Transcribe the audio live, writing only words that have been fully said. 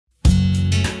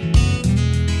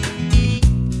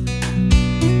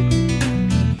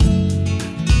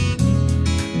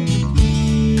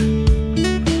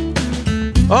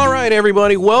right,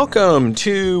 everybody, welcome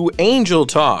to Angel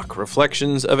Talk,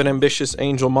 Reflections of an Ambitious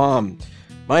Angel Mom.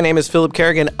 My name is Philip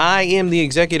Kerrigan. I am the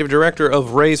Executive Director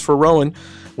of Raise for Rowan.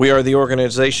 We are the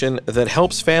organization that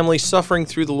helps families suffering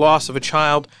through the loss of a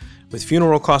child with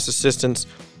funeral cost assistance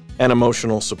and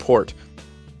emotional support.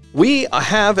 We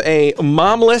have a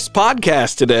momless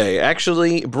podcast today.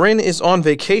 Actually, Bryn is on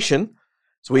vacation,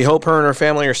 so we hope her and her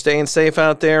family are staying safe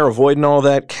out there, avoiding all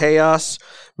that chaos.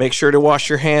 Make sure to wash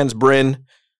your hands, Bryn.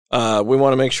 We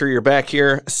want to make sure you're back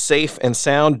here safe and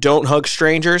sound. Don't hug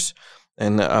strangers,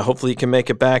 and hopefully you can make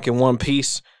it back in one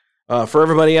piece. For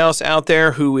everybody else out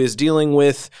there who is dealing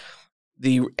with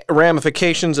the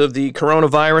ramifications of the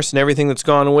coronavirus and everything that's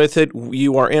gone with it,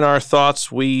 you are in our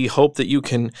thoughts. We hope that you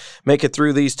can make it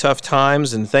through these tough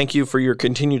times, and thank you for your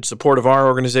continued support of our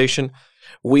organization.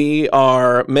 We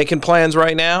are making plans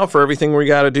right now for everything we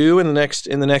got to do in the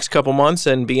next couple months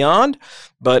and beyond.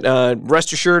 But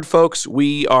rest assured, folks,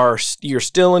 you're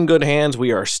still in good hands.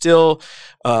 We are still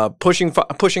pushing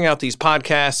out these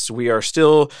podcasts. We are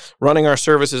still running our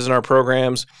services and our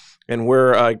programs, and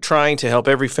we're trying to help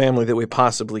every family that we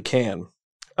possibly can.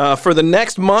 For the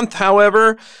next month,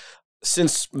 however,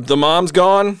 since the mom's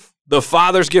gone, the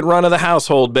fathers get run of the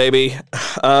household, baby.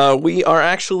 We are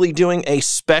actually doing a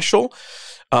special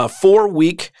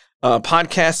 4-week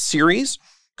podcast series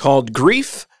called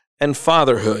Grief and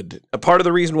Fatherhood. A part of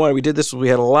the reason why we did this was we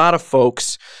had a lot of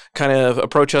folks kind of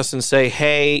approach us and say,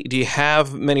 hey, do you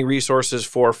have many resources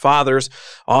for fathers?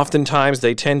 Oftentimes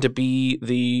they tend to be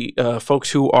the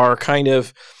folks who are kind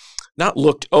of not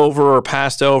looked over or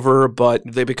passed over, but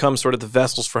they become sort of the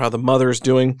vessels for how the mother is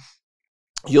doing.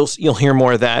 You'll hear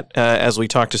more of that as we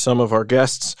talk to some of our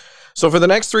guests. So for the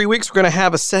next 3 weeks, we're going to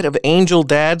have a set of angel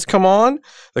dads come on.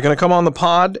 They're going to come on the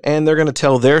pod, and they're going to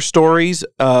tell their stories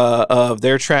of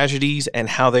their tragedies and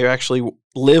how they actually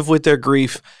live with their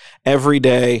grief every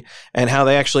day and how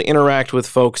they actually interact with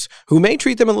folks who may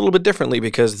treat them a little bit differently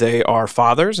because they are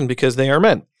fathers and because they are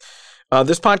men.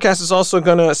 This podcast is also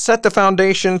going to set the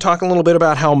foundation, talk a little bit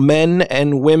about how men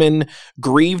and women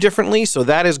grieve differently. So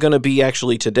that is going to be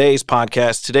actually today's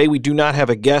podcast. Today, we do not have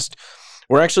a guest.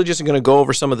 We're actually just going to go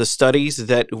over some of the studies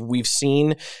that we've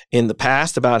seen in the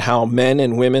past about how men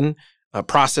and women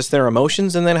process their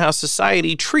emotions, and then how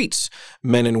society treats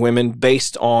men and women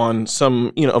based on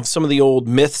some of the old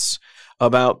myths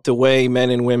about the way men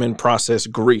and women process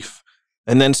grief.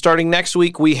 And then starting next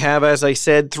week, we have, as I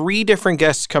said, 3 different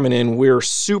guests coming in. We're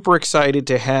super excited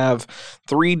to have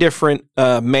 3 different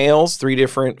males, 3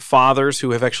 different fathers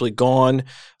who have actually gone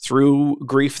through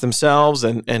grief themselves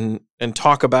and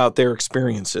talk about their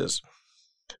experiences.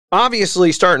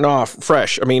 Obviously, starting off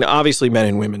fresh, obviously men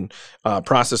and women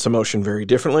process emotion very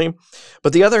differently.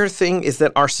 But the other thing is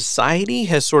that our society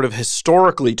has sort of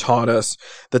historically taught us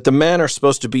that the men are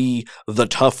supposed to be the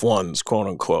tough ones, quote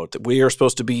unquote, that we are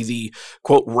supposed to be the,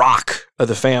 quote, rock of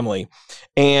the family.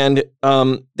 And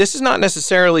this is not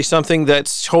necessarily something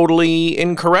that's totally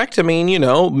incorrect.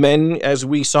 Men, as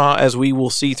we will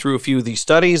see through a few of these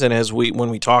studies, and when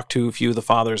we talk to a few of the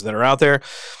fathers that are out there,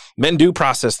 men do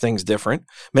process things different.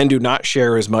 Men do not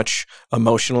share as much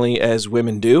emotionally as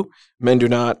women do. Men do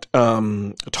not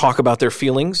talk about their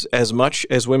feelings as much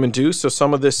as women do. So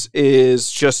some of this is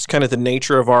just kind of the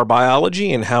nature of our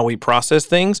biology and how we process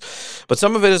things. But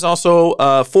some of it is also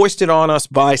foisted on us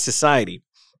by society.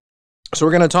 So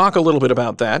we're going to talk a little bit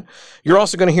about that. You're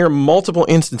also going to hear multiple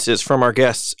instances from our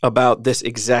guests about this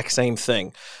exact same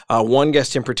thing. One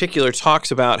guest in particular talks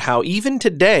about how even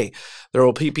today, there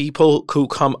will be people who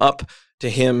come up to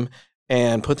him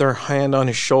and put their hand on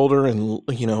his shoulder and,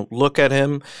 look at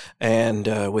him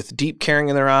and with deep caring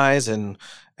in their eyes and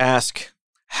ask,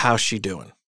 how's she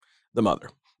doing? The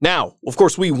mother. Now, of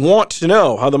course, we want to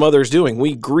know how the mother is doing.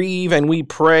 We grieve and we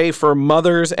pray for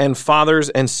mothers and fathers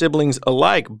and siblings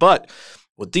alike. But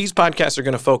what these podcasts are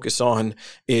going to focus on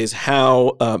is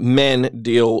how men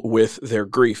deal with their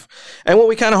grief. And what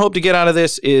we kind of hope to get out of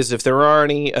this is if there are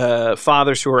any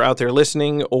fathers who are out there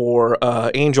listening or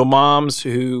angel moms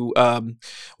who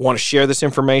want to share this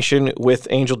information with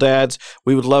angel dads,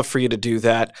 we would love for you to do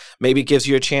that. Maybe it gives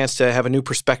you a chance to have a new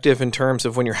perspective in terms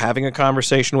of when you're having a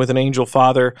conversation with an angel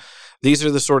father. These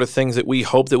are the sort of things that we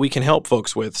hope that we can help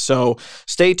folks with. So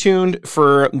stay tuned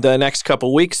for the next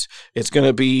couple weeks. It's going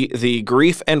to be the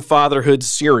Grief and Fatherhood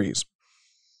series.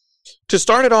 To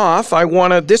start it off,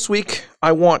 this week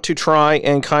I want to try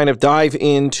and kind of dive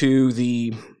into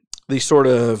the sort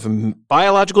of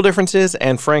biological differences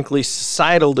and frankly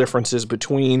societal differences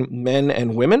between men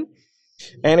and women.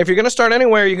 And if you're going to start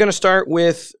anywhere, you're going to start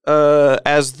with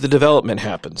as the development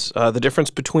happens, the difference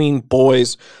between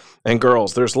boys and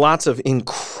girls. There's lots of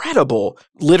incredible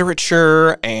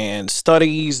literature and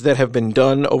studies that have been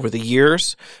done over the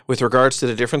years with regards to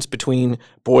the difference between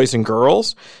boys and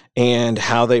girls and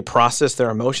how they process their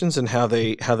emotions and how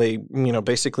they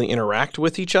basically interact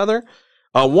with each other.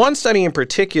 One study in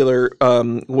particular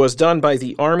was done by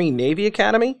the Army Navy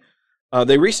Academy.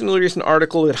 They recently released an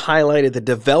article that highlighted the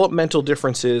developmental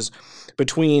differences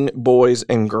between boys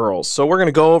and girls. So we're going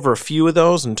to go over a few of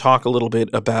those and talk a little bit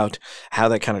about how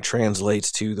that kind of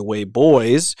translates to the way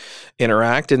boys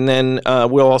interact. And then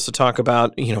we'll also talk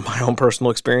about, my own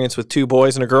personal experience with two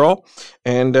boys and a girl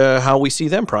and how we see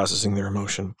them processing their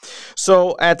emotion.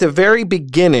 So at the very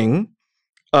beginning,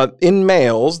 in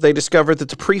males, they discovered that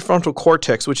the prefrontal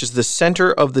cortex, which is the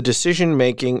center of the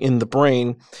decision-making in the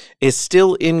brain, is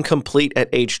still incomplete at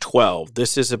age 12.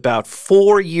 This is about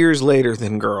 4 years later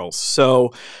than girls.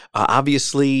 So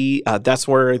obviously, that's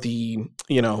where the,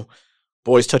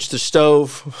 boys touch the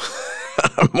stove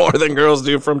more than girls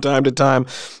do from time to time.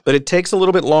 But it takes a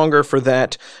little bit longer for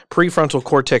that prefrontal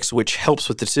cortex, which helps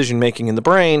with decision-making in the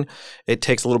brain. It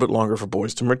takes a little bit longer for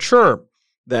boys to mature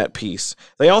that piece.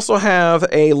 They also have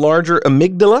a larger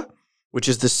amygdala, which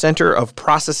is the center of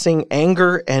processing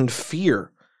anger and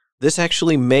fear. This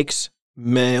actually makes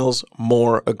males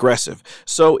more aggressive.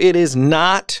 So it is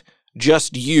not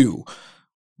just you.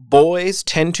 Boys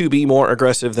tend to be more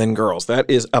aggressive than girls. That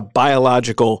is a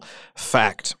biological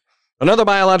fact. Another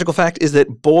biological fact is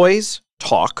that boys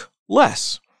talk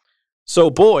less.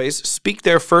 So boys speak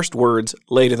their first words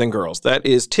later than girls. That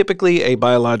is typically a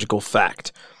biological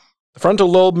fact. The frontal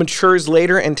lobe matures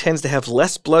later and tends to have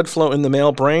less blood flow in the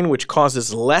male brain, which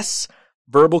causes less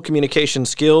verbal communication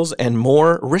skills and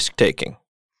more risk-taking.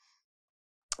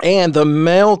 And the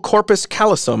male corpus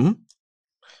callosum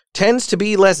tends to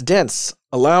be less dense,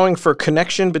 allowing for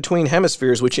connection between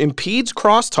hemispheres, which impedes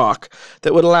crosstalk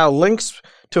that would allow links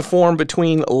to form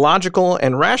between logical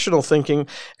and rational thinking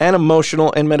and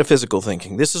emotional and metaphysical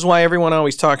thinking. This is why everyone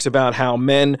always talks about how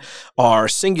men are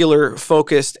singular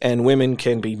focused and women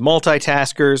can be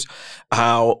multitaskers,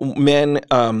 how men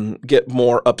get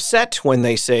more upset when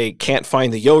they say can't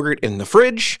find the yogurt in the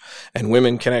fridge, and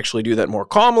women can actually do that more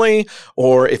calmly.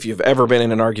 Or if you've ever been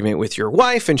in an argument with your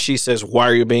wife and she says, "Why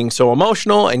are you being so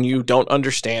emotional?" and you don't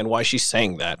understand why she's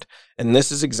saying that. And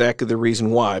this is exactly the reason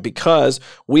why, because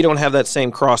we don't have that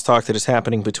same crosstalk that is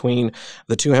happening between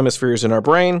the two hemispheres in our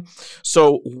brain.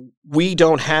 So we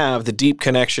don't have the deep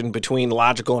connection between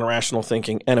logical and rational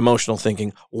thinking and emotional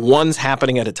thinking. One's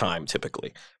happening at a time,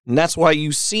 typically. And that's why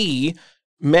you see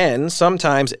men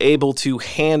sometimes able to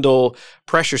handle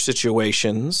pressure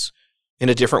situations in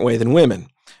a different way than women.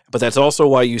 But that's also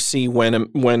why you see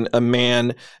when a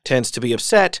man tends to be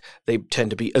upset, they tend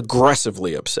to be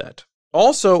aggressively upset.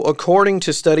 Also, according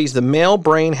to studies, the male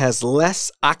brain has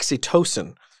less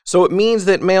oxytocin. So it means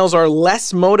that males are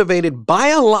less motivated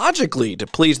biologically to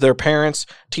please their parents,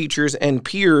 teachers, and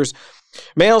peers.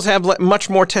 Males have much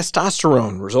more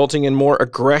testosterone, resulting in more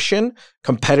aggression,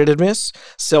 competitiveness,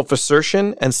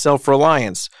 self-assertion, and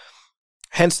self-reliance.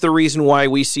 Hence the reason why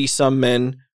we see some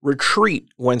men retreat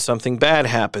when something bad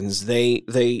happens. They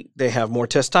have more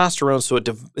testosterone, so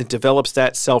it develops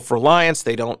that self-reliance.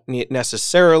 They don't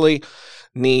necessarily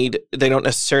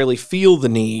feel the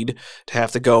need to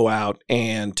have to go out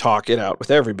and talk it out with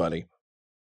everybody.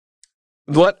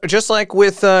 But just like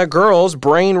with girls,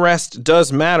 brain rest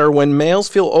does matter. When males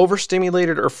feel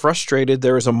overstimulated or frustrated,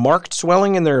 there is a marked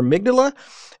swelling in their amygdala,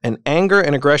 an anger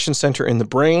and aggression center in the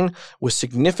brain, with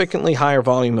significantly higher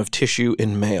volume of tissue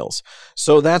in males.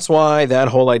 So that's why that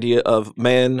whole idea of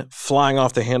men flying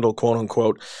off the handle, quote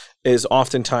unquote, is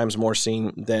oftentimes more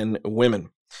seen than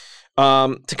women.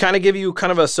 To kind of give you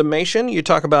kind of a summation, you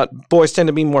talk about boys tend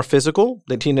to be more physical.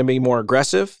 They tend to be more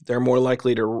aggressive. They're more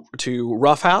likely to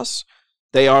roughhouse.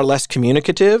 They are less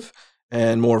communicative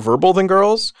and more verbal than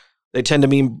girls. They tend to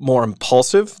be more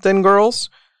impulsive than girls.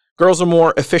 Girls are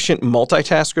more efficient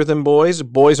multitasker than boys.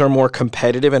 Boys are more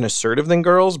competitive and assertive than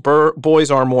girls.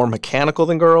 Boys are more mechanical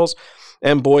than girls.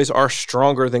 And boys are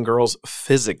stronger than girls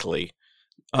physically.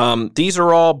 These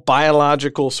are all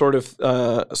biological sort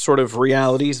of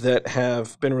realities that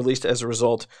have been released as a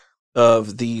result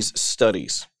of these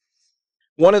studies.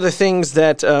 One of the things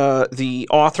that the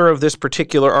author of this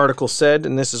particular article said,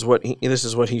 and this is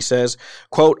what he says,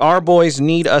 quote, "Our boys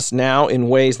need us now in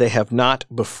ways they have not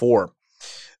before.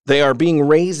 They are being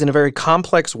raised in a very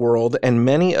complex world, and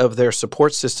many of their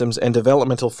support systems and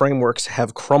developmental frameworks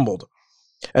have crumbled.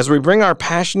 As we bring our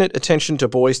passionate attention to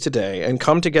boys today and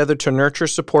come together to nurture,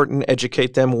 support, and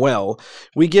educate them well,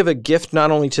 we give a gift not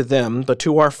only to them, but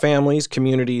to our families,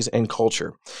 communities, and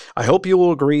culture. I hope you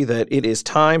will agree that it is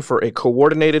time for a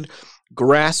coordinated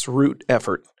grassroots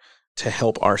effort to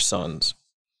help our sons.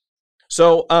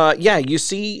 So, you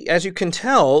see, as you can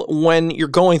tell, when you're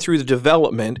going through the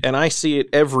development, and I see it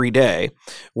every day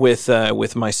with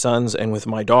my sons and with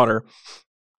my daughter,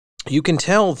 you can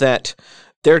tell that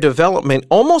their development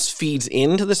almost feeds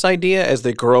into this idea as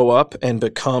they grow up and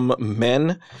become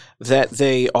men, that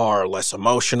they are less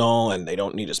emotional and they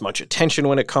don't need as much attention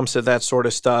when it comes to that sort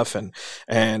of stuff, and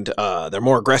they're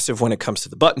more aggressive when it comes to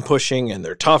the button pushing, and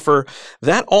they're tougher.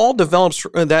 That all develops.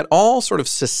 That all sort of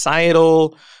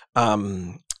societal.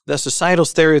 The societal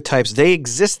stereotypes, they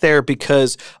exist there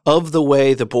because of the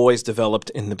way the boys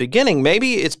developed in the beginning.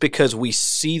 Maybe it's because we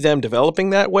see them developing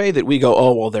that way that we go,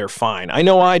 oh, well, they're fine. I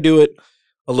know I do it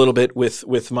a little bit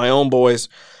with my own boys.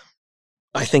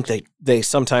 I think they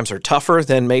sometimes are tougher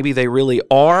than maybe they really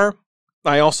are.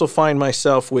 I also find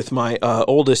myself with my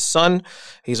oldest son.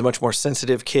 He's a much more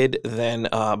sensitive kid than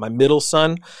my middle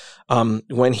son.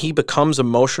 When he becomes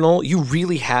emotional, you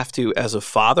really have to, as a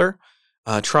father,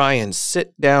 try and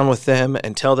sit down with them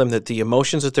and tell them that the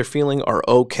emotions that they're feeling are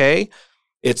okay.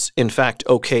 It's, in fact,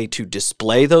 okay to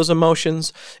display those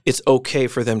emotions. It's okay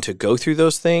for them to go through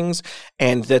those things,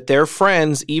 and that their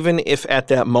friends, even if at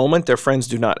that moment their friends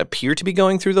do not appear to be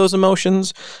going through those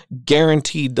emotions,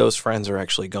 guaranteed those friends are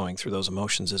actually going through those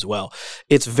emotions as well.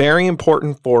 It's very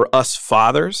important for us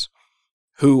fathers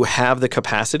who have the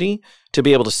capacity to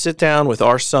be able to sit down with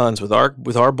our sons, with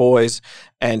our boys,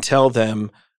 and tell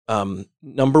them,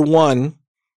 number one,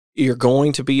 you're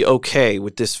going to be okay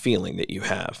with this feeling that you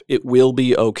have. It will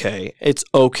be okay. It's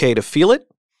okay to feel it,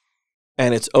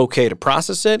 and it's okay to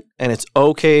process it, and it's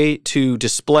okay to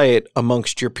display it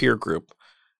amongst your peer group.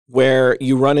 Where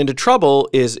you run into trouble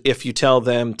is if you tell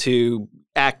them to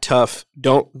act tough,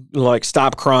 don't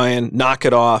stop crying, knock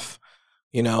it off,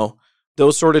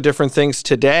 those sort of different things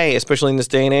today, especially in this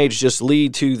day and age, just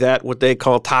lead to that, what they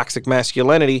call toxic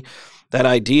masculinity. That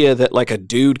idea that a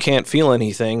dude can't feel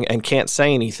anything and can't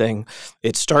say anything,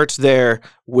 it starts there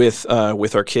with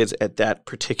our kids at that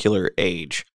particular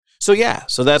age. So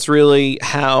that's really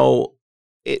how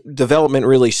development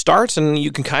really starts, and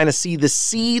you can kind of see the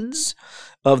seeds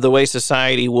of the way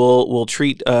society will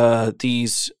treat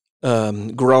these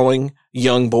growing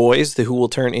young boys who will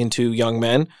turn into young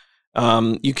men.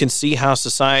 You can see how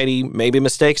society maybe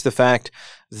mistakes the fact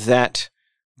that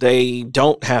they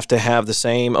don't have to have the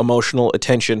same emotional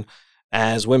attention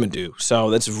as women do.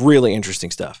 So that's really interesting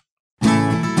stuff.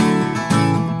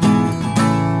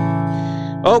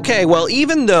 Okay, well,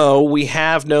 even though we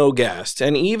have no guest,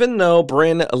 and even though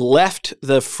Bryn left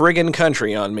the friggin'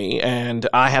 country on me, and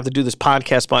I have to do this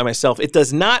podcast by myself, it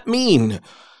does not mean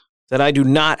that I do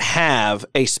not have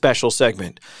a special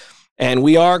segment. And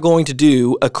we are going to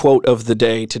do a quote of the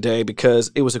day today,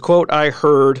 because it was a quote I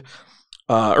heard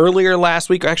earlier last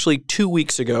week, actually 2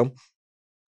 weeks ago,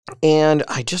 and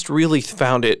I just really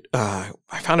found it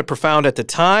profound at the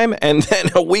time, and then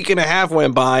a week and a half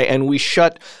went by, and we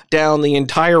shut down the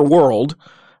entire world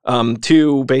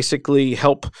to basically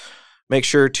help make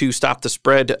sure to stop the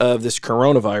spread of this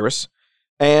coronavirus.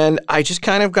 And I just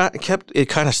kind of kept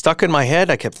stuck in my head.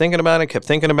 I kept thinking about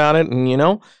it,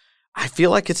 and I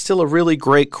feel like it's still a really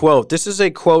great quote. This is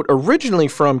a quote originally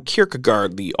from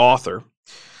Kierkegaard, the author.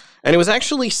 And it was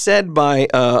actually said by,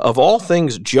 of all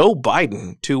things, Joe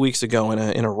Biden 2 weeks ago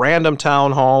in a random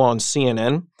town hall on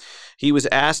CNN. He was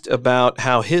asked about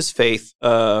how his faith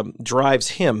drives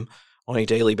him on a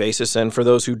daily basis. And for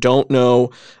those who don't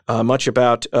know much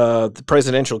about the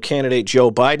presidential candidate Joe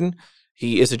Biden,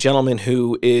 he is a gentleman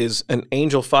who is an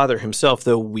angel father himself,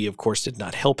 though we, of course, did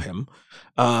not help him.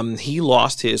 He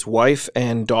lost his wife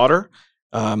and daughter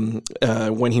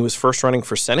when he was first running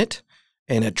for Senate,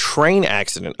 in a train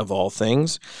accident of all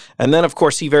things. And then, of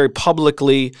course, he very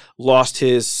publicly lost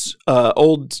his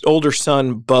older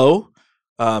son, Beau,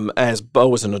 as Beau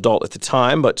was an adult at the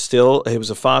time, but still, he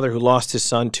was a father who lost his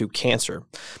son to cancer.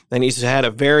 And he's had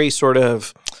a very sort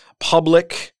of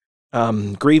public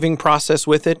grieving process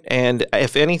with it. And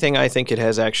if anything, I think it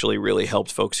has actually really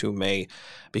helped folks who may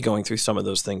be going through some of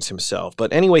those things himself.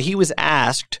 But anyway, he was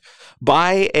asked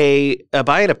by an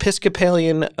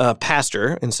Episcopalian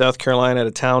pastor in South Carolina at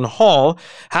a town hall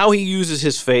how he uses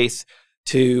his faith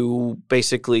to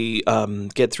basically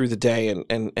get through the day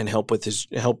and help with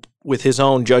his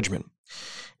own judgment.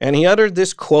 And he uttered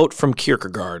this quote from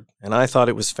Kierkegaard, and I thought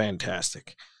it was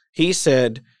fantastic. He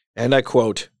said, and I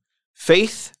quote,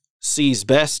 "Faith sees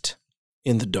best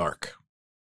in the dark."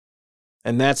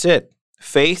 And that's it.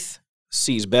 Faith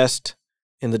sees best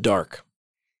in the dark.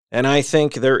 And I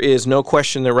think there is no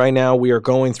question that right now we are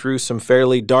going through some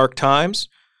fairly dark times.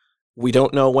 We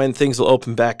don't know when things will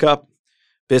open back up.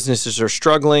 Businesses are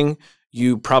struggling.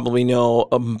 You probably know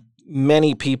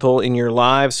many people in your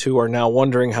lives who are now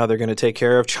wondering how they're going to take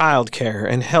care of childcare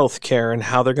and health care and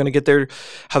how they're going to get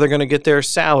their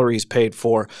salaries paid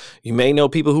for. You may know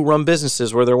people who run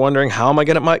businesses where they're wondering, how am I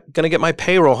going to get my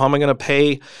payroll? How am I going to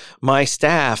pay my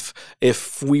staff?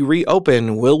 If we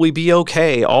reopen, will we be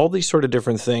okay? All these sort of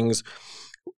different things.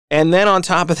 And then on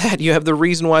top of that, you have the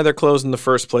reason why they're closed in the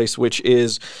first place, which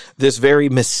is this very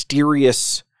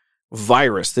mysterious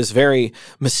virus, this very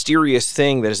mysterious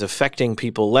thing that is affecting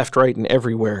people left, right, and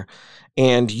everywhere.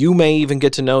 And you may even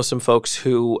get to know some folks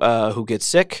who get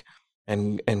sick,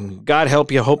 and God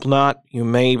help you, hope not. You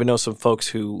may even know some folks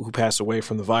who pass away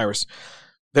from the virus.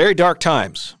 Very dark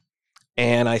times.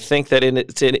 And I think that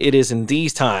it is in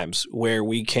these times where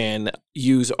we can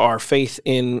use our faith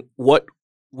in what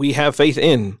we have faith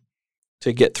in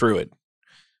to get through it.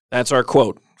 That's our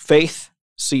quote. Faith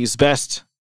sees best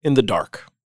in the dark.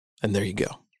 And there you go.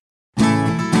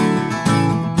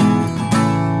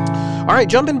 All right,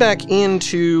 jumping back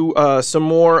into some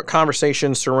more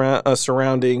conversations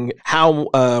surrounding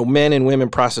how men and women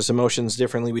process emotions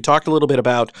differently. We talked a little bit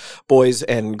about boys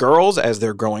and girls as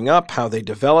they're growing up, how they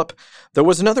develop. There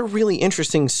was another really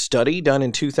interesting study done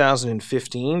in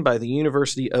 2015 by the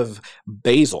University of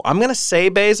Basel. I'm going to say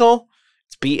Basel.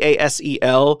 It's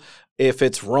Basel. If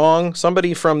it's wrong,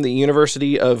 somebody from the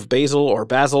University of Basel or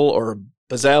Basel or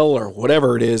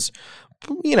whatever it is,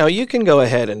 you can go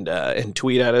ahead and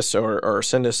tweet at us or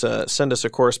send us a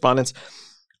correspondence.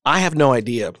 I have no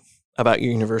idea about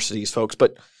your universities, folks,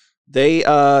 but they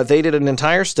did an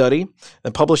entire study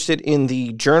and published it in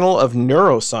the Journal of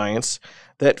Neuroscience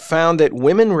that found that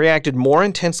women reacted more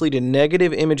intensely to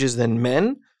negative images than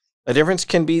men. A difference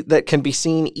can be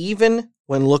seen even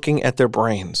when looking at their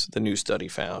brains, the new study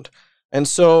found. And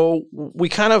so we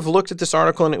kind of looked at this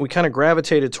article and we kind of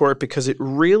gravitated toward it because it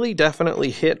really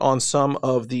definitely hit on some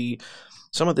of the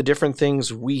different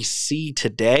things we see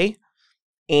today.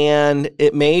 And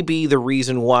it may be the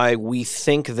reason why we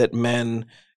think that men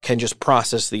can just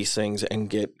process these things and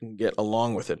get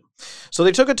along with it. So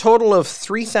they took a total of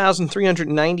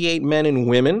 3,398 men and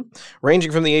women,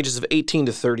 ranging from the ages of 18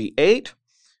 to 38,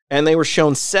 and they were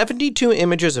shown 72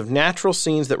 images of natural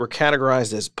scenes that were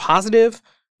categorized as positive,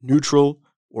 neutral,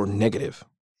 or negative.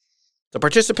 The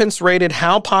participants rated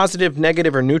how positive,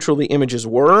 negative, or neutral the images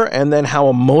were, and then how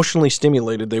emotionally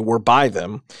stimulated they were by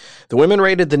them. The women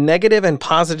rated the negative and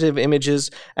positive images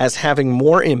as having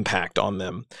more impact on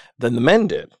them than the men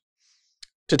did.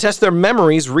 To test their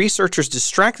memories, researchers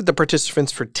distracted the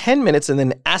participants for 10 minutes and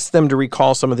then asked them to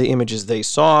recall some of the images they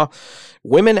saw.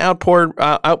 Women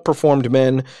outperformed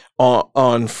men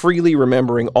on freely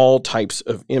remembering all types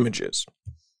of images.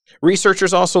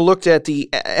 Researchers also looked at the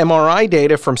MRI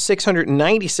data from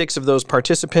 696 of those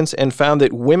participants and found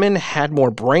that women had more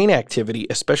brain activity,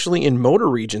 especially in motor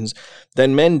regions,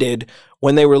 than men did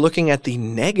when they were looking at the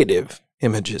negative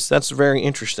images. That's very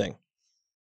interesting.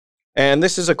 And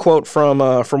this is a quote from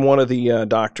one of the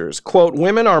doctors. Quote,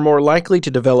 "Women are more likely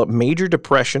to develop major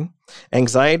depression,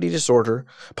 anxiety disorder,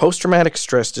 post-traumatic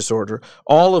stress disorder,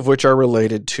 all of which are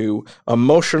related to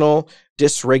emotional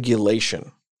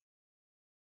dysregulation."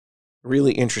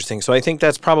 Really interesting. So I think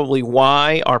that's probably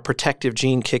why our protective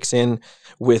gene kicks in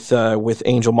with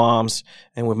angel moms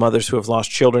and with mothers who have lost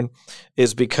children,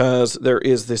 is because there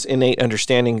is this innate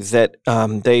understanding that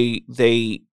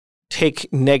they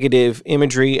take negative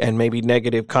imagery and maybe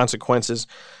negative consequences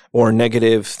or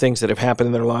negative things that have happened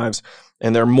in their lives,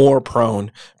 and they're more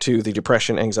prone to the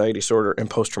depression, anxiety disorder, and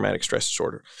post-traumatic stress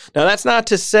disorder. Now, that's not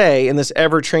to say in this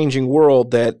ever-changing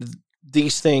world that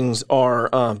these things are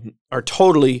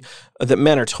totally, that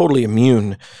men are totally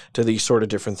immune to these sort of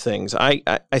different things.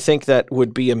 I think that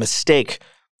would be a mistake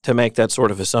to make that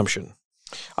sort of assumption.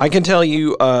 I can tell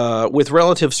you with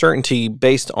relative certainty,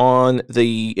 based on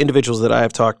the individuals that I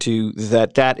have talked to,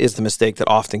 that is the mistake that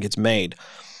often gets made.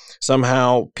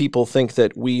 Somehow people think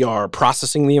that we are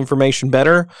processing the information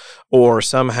better, or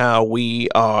somehow we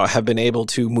have been able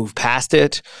to move past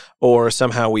it, or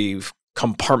somehow we've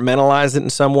compartmentalize it in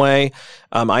some way.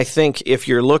 I think if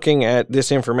you're looking at this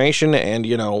information and,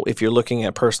 if you're looking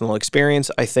at personal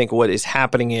experience, I think what is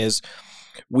happening is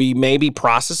we may be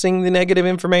processing the negative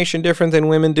information different than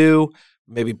women do,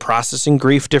 maybe processing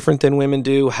grief different than women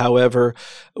do. However,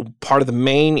 part of the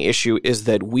main issue is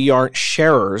that we aren't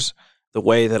sharers the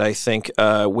way that I think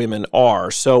women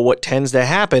are. So what tends to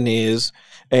happen is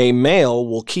a male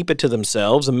will keep it to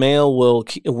themselves. A male will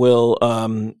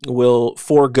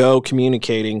forego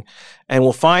communicating, and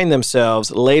will find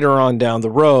themselves later on down the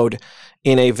road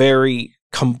in a very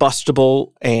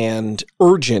combustible and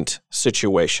urgent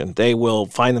situation. They will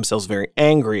find themselves very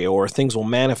angry, or things will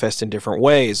manifest in different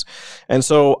ways. And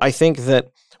so I think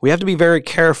that we have to be very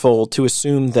careful to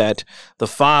assume that the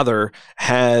father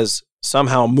has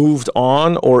somehow moved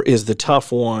on or is the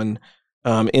tough one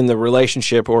in the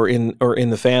relationship or in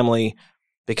the family,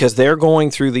 because they're going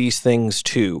through these things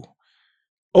too.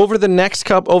 Over the next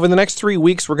 3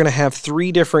 weeks, we're going to have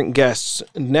 3 different guests.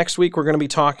 Next week, we're going to be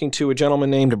talking to a gentleman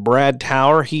named Brad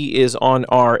Tower. He is on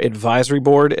our advisory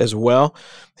board as well.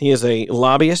 He is a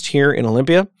lobbyist here in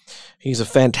Olympia. He's a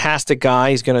fantastic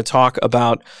guy. He's going to talk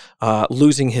about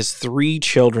losing his 3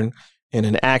 children in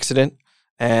an accident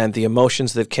and the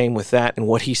emotions that came with that and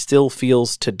what he still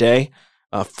feels today.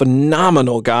 A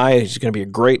phenomenal guy. He's going to be a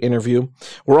great interview.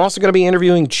 We're also going to be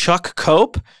interviewing Chuck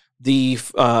Cope, the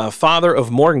father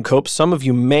of Morgan Cope. Some of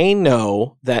you may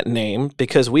know that name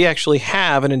because we actually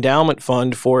have an endowment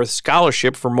fund for a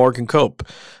scholarship for Morgan Cope,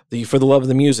 the For the Love of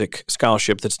the Music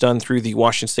scholarship that's done through the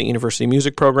Washington State University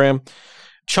Music Program.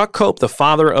 Chuck Cope, the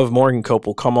father of Morgan Cope,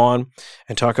 will come on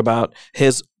and talk about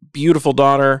his beautiful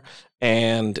daughter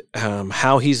and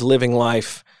how he's living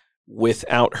life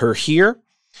without her here.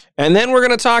 And then we're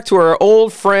going to talk to our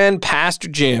old friend, Pastor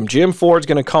Jim. Jim Ford's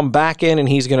going to come back in, and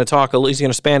he's going to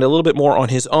expand a little bit more on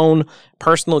his own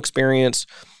personal experience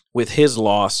with his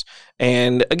loss.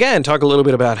 And again, talk a little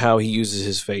bit about how he uses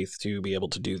his faith to be able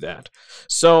to do that.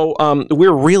 So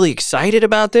we're really excited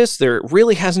about this. There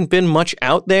really hasn't been much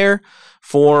out there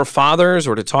for fathers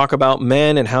or to talk about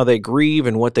men and how they grieve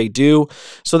and what they do.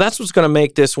 So that's what's going to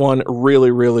make this one really,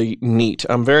 really neat.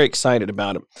 I'm very excited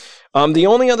about it. The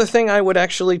only other thing I would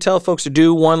actually tell folks to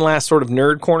do, one last sort of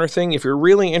nerd corner thing, if you're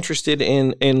really interested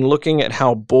in looking at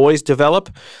how boys develop,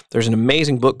 there's an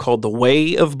amazing book called The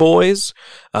Way of Boys.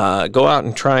 Go out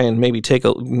and try and maybe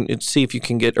see if you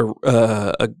can get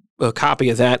a copy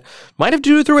of that. Might have to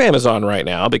do it through Amazon right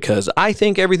now because I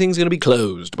think everything's going to be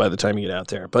closed by the time you get out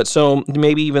there. But so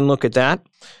maybe even look at that.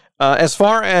 As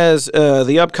far as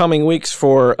the upcoming weeks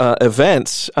for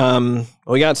events,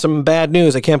 we got some bad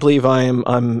news. I can't believe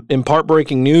I'm in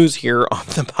part-breaking news here on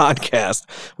the podcast,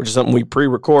 which is something we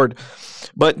pre-record.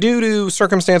 But due to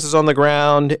circumstances on the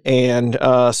ground and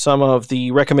some of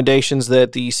the recommendations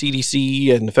that the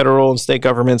CDC and federal and state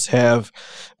governments have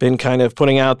been kind of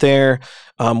putting out there,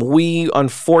 we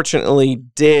unfortunately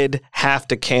did have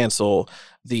to cancel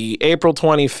the April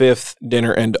 25th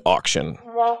dinner and auction.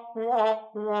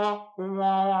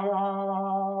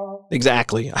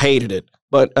 Exactly. I hated it,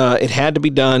 but it had to be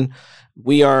done.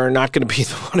 We are not going to be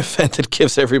the one event that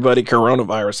gives everybody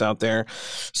coronavirus out there.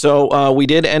 So we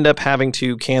did end up having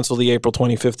to cancel the April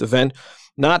 25th event.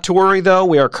 Not to worry, though.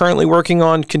 We are currently working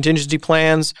on contingency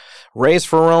plans. Raise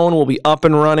for Rowan will be up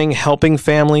and running, helping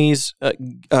families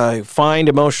find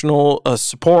emotional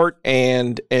support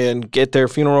and get their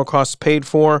funeral costs paid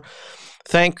for.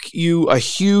 A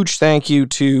huge thank you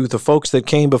to the folks that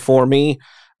came before me,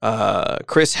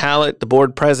 Chris Hallett, the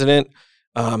board president,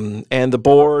 and the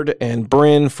board, and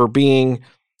Bryn for being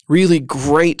really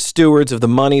great stewards of the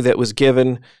money that was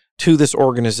given to this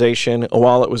organization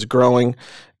while it was growing.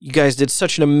 You guys did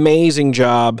such an amazing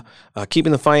job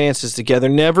keeping the finances together,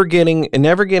 never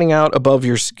getting out above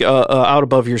your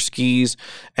skis,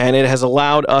 and it has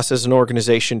allowed us as an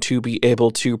organization to be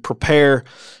able to prepare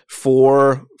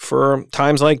for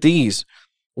times like these.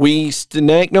 We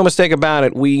make no mistake about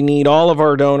it. We need all of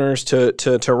our donors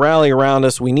to rally around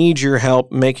us. We need your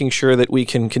help making sure that we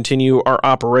can continue our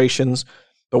operations.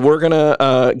 But we're going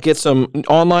to get some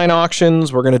online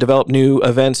auctions. We're going to develop new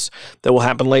events that will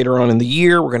happen later on in the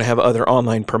year. We're going to have other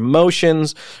online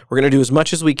promotions. We're going to do as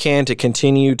much as we can to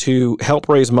continue to help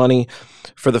raise money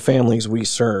for the families we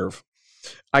serve.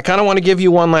 I kind of want to give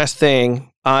you one last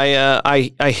thing.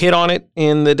 I hit on it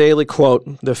in the daily quote,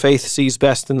 "The faith sees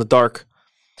best in the dark."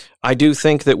 I do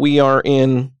think that we are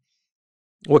in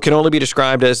what can only be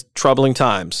described as troubling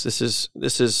times. This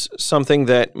is something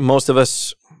that most of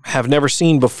us have never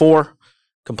seen before.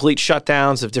 Complete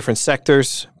shutdowns of different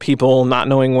sectors, people not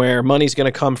knowing where money's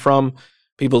going to come from,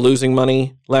 people losing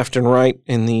money left and right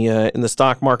in the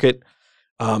stock market,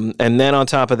 and then on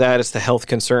top of that, it's the health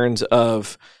concerns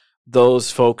of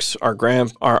those folks,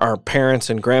 our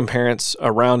parents and grandparents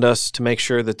around us, to make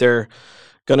sure that they're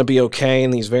going to be okay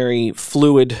in these very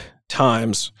fluid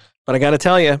times. But I got to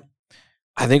tell you,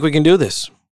 I think we can do this.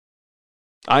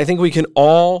 I think we can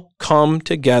all come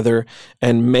together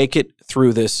and make it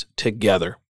through this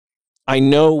together. I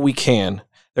know we can.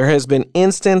 There has been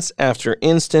instance after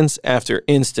instance after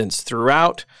instance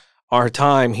throughout our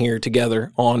time here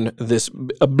together on this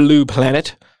blue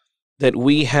planet that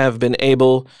we have been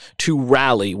able to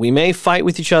rally. We may fight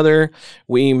with each other.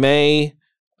 We may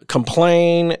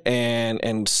complain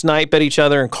and snipe at each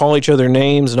other and call each other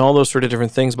names and all those sort of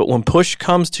different things. But when push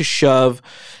comes to shove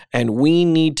and we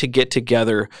need to get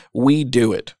together, we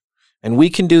do it. And we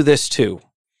can do this too.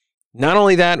 Not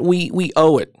only that, we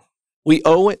owe it. We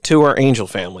owe it to our angel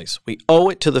families. We owe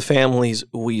it to the families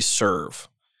we serve.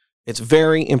 It's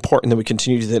very important that we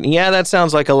continue to do that. And yeah, that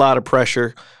sounds like a lot of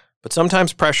pressure, but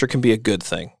sometimes pressure can be a good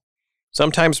thing.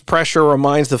 Sometimes pressure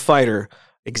reminds the fighter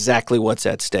exactly what's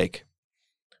at stake.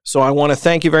 So I want to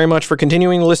thank you very much for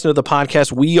continuing to listen to the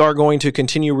podcast. We are going to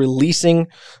continue releasing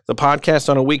the podcast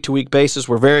on a week-to-week basis.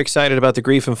 We're very excited about the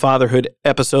grief and fatherhood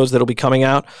episodes that will be coming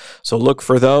out, so look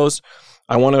for those.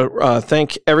 I want to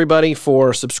thank everybody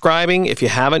for subscribing. If you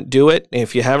haven't, do it.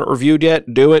 If you haven't reviewed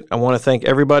yet, do it. I want to thank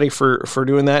everybody for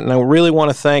doing that. And I really want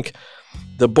to thank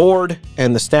the board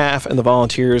and the staff and the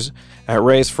volunteers at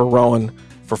Raise for Rowan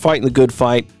for fighting the good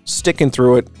fight, sticking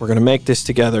through it. We're going to make this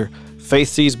together. Faith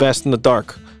sees best in the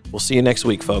dark. We'll see you next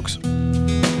week, folks.